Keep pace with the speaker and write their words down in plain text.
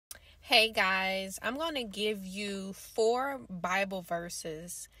Hey guys, I'm going to give you 4 Bible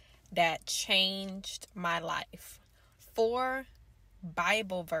verses that changed my life. 4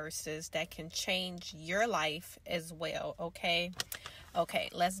 Bible verses that can change your life as well, okay? Okay,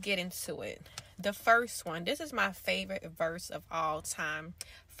 let's get into it. The first one, this is my favorite verse of all time,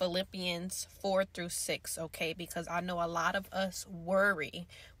 Philippians 4-6, okay? Because I know a lot of us worry.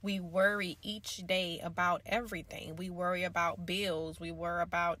 We worry each day about everything. We worry about bills. We worry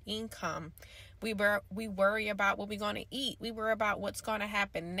about income. We worry about what we're going to eat. We worry about what's going to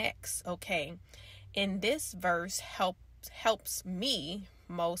happen next, okay? And this verse helps me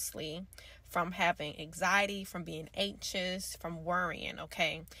mostly from having anxiety, from being anxious, from worrying,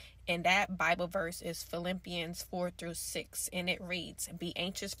 okay? And that Bible verse is Philippians 4-6, and it reads, "Be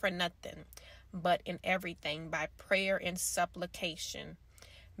anxious for nothing, but in everything by prayer and supplication,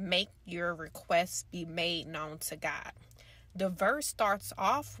 make your requests be made known to God." The verse starts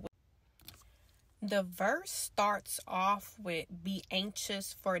off with be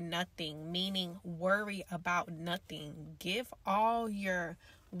anxious for nothing, meaning worry about nothing. Give all your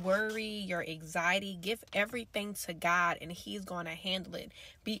worry, your anxiety, give everything to God and He's going to handle it.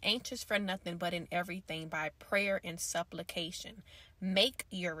 Be anxious for nothing, but in everything by prayer and supplication. Make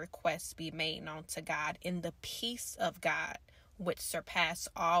your requests be made known to God, in the peace of God, which surpass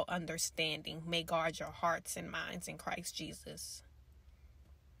all understanding, may guard your hearts and minds in Christ Jesus.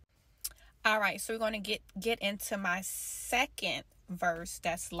 All right, so we're going to get into my second verse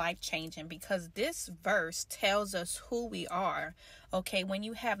that's life-changing, because this verse tells us who we are. Okay, when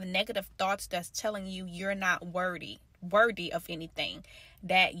you have negative thoughts that's telling you you're not worthy of anything,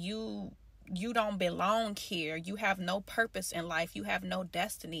 that you don't belong here, you have no purpose in life, you have no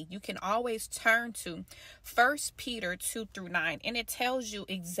destiny, you can always turn to 1 Peter 2-9, and it tells you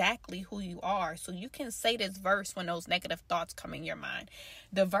exactly who you are. So you can say this verse when those negative thoughts come in your mind.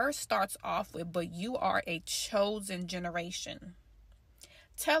 The verse starts off with, "But you are a chosen generation."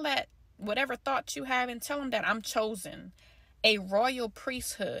 Tell that whatever thoughts you have, and tell them that I'm chosen, a royal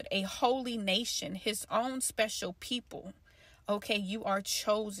priesthood, a holy nation, His own special people. Okay, you are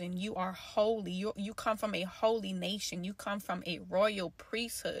chosen. You are holy. You come from a holy nation. You come from a royal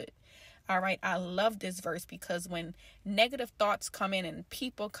priesthood. All right, I love this verse, because when negative thoughts come in and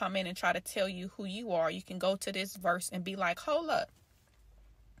people come in and try to tell you who you are, you can go to this verse and be like, hold up.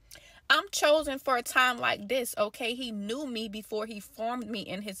 I'm chosen for a time like this, okay? He knew me before He formed me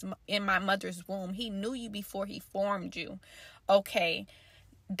in my mother's womb. He knew you before He formed you, okay?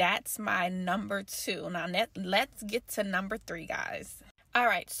 That's my number 2. Now, let's get to number 3, guys. All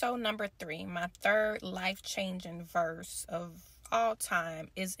right, so number 3, my third life-changing verse of all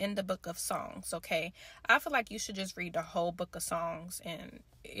time is in the book of Songs, okay? I feel like you should just read the whole book of Songs, and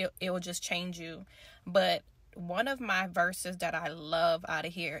it will just change you. But one of my verses that I love out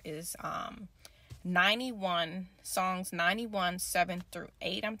of here is Songs 91,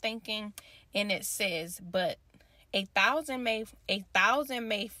 7-8, I'm thinking. And it says, "But a thousand may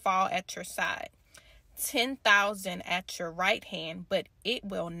fall at your side, 10,000 at your right hand, but it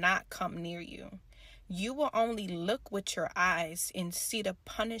will not come near you. You will only look with your eyes and see the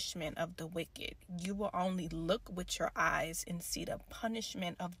punishment of the wicked." You will only look with your eyes and see the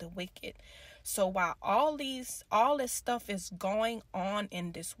punishment of the wicked. So while all this stuff is going on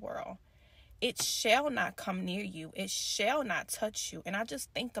in this world, it shall not come near you. It shall not touch you. And I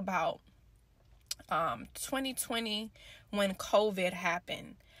just think about 2020, when COVID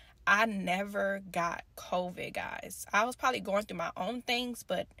happened. I never got COVID, guys. I was probably going through my own things,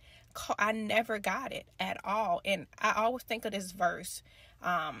 but I never got it at all. And I always think of this verse.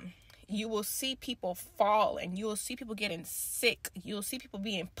 You will see people fall, and you will see people getting sick. You'll see people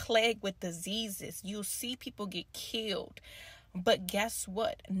being plagued with diseases. You'll see people get killed. But guess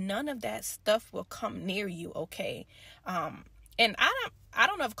what? None of that stuff will come near you, okay? And I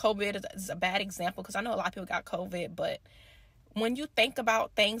don't know if COVID is a bad example, because I know a lot of people got COVID, but when you think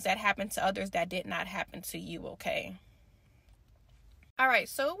about things that happened to others, that did not happen to you, okay? All right,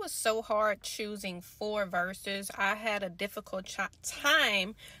 so it was so hard choosing 4 verses. I had a difficult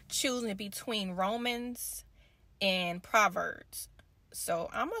time choosing between Romans and Proverbs. So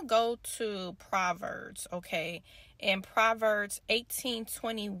I'm going to go to Proverbs, okay? In Proverbs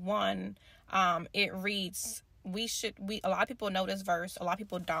 18:21, it reads, a lot of people know this verse, a lot of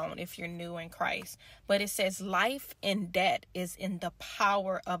people don't if you're new in Christ, but it says, "Life and death is in the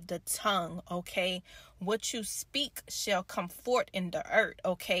power of the tongue," okay? What you speak shall come forth in the earth,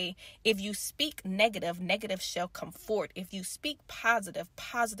 okay? If you speak negative, negative shall come forth. If you speak positive,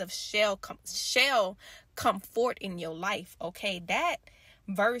 positive shall come forth in your life, okay? That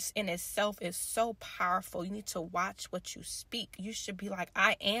verse in itself is so powerful. You need to watch what you speak. You should be like,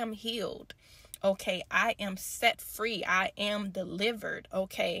 I am healed. Okay, I am set free. I am delivered.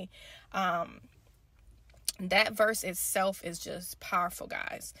 Okay. That verse itself is just powerful,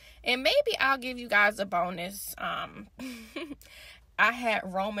 guys. And maybe I'll give you guys a bonus. I had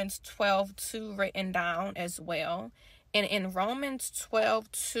Romans 12:2 written down as well. And in Romans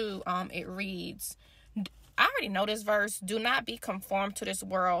 12:2, it reads, I already know this verse. Do not be conformed to this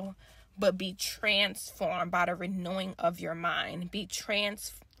world, but be transformed by the renewing of your mind. Be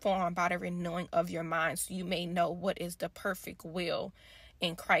transformed by the renewing of your mind, so you may know what is the perfect will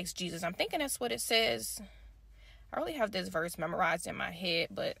in Christ Jesus. I'm thinking that's what it says. I really have this verse memorized in my head,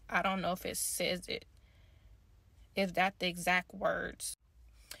 but I don't know if it says it. Is that the exact words?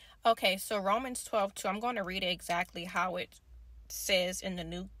 Okay, so Romans 12:2. I'm going to read it exactly how it says in the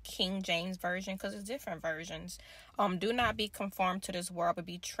New King James Version, because it's different versions. Do not be conformed to this world, but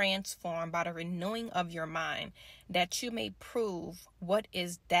be transformed by the renewing of your mind, that you may prove what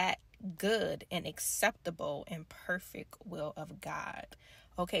is that good and acceptable and perfect will of God.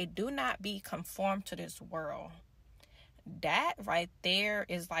 Okay, do not be conformed to this world. That right there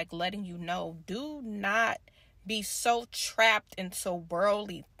is like letting you know, do not be so trapped into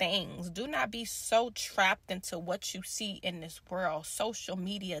worldly things. Do not be so trapped into what you see in this world. Social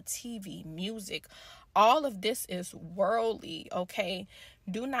media, TV, music, all of this is worldly, okay?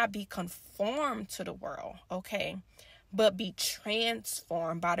 Do not be conformed to the world, okay? But be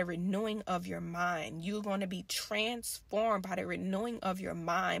transformed by the renewing of your mind. You're going to be transformed by the renewing of your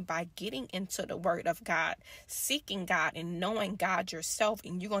mind by getting into the word of God, seeking God and knowing God yourself.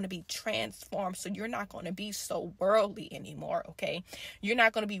 And you're going to be transformed. So you're not going to be so worldly anymore. Okay. You're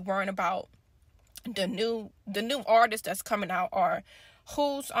not going to be worrying about the new artist that's coming out, or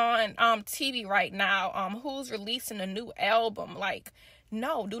who's on TV right now, who's releasing a new album. Like,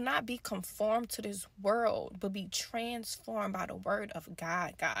 no, do not be conformed to this world, but be transformed by the word of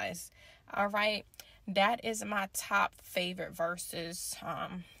God, guys. All right. That is my top favorite verses.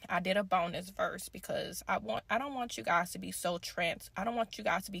 I did a bonus verse because I don't want you guys to be I don't want you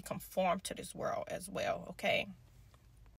guys to be conformed to this world as well. Okay.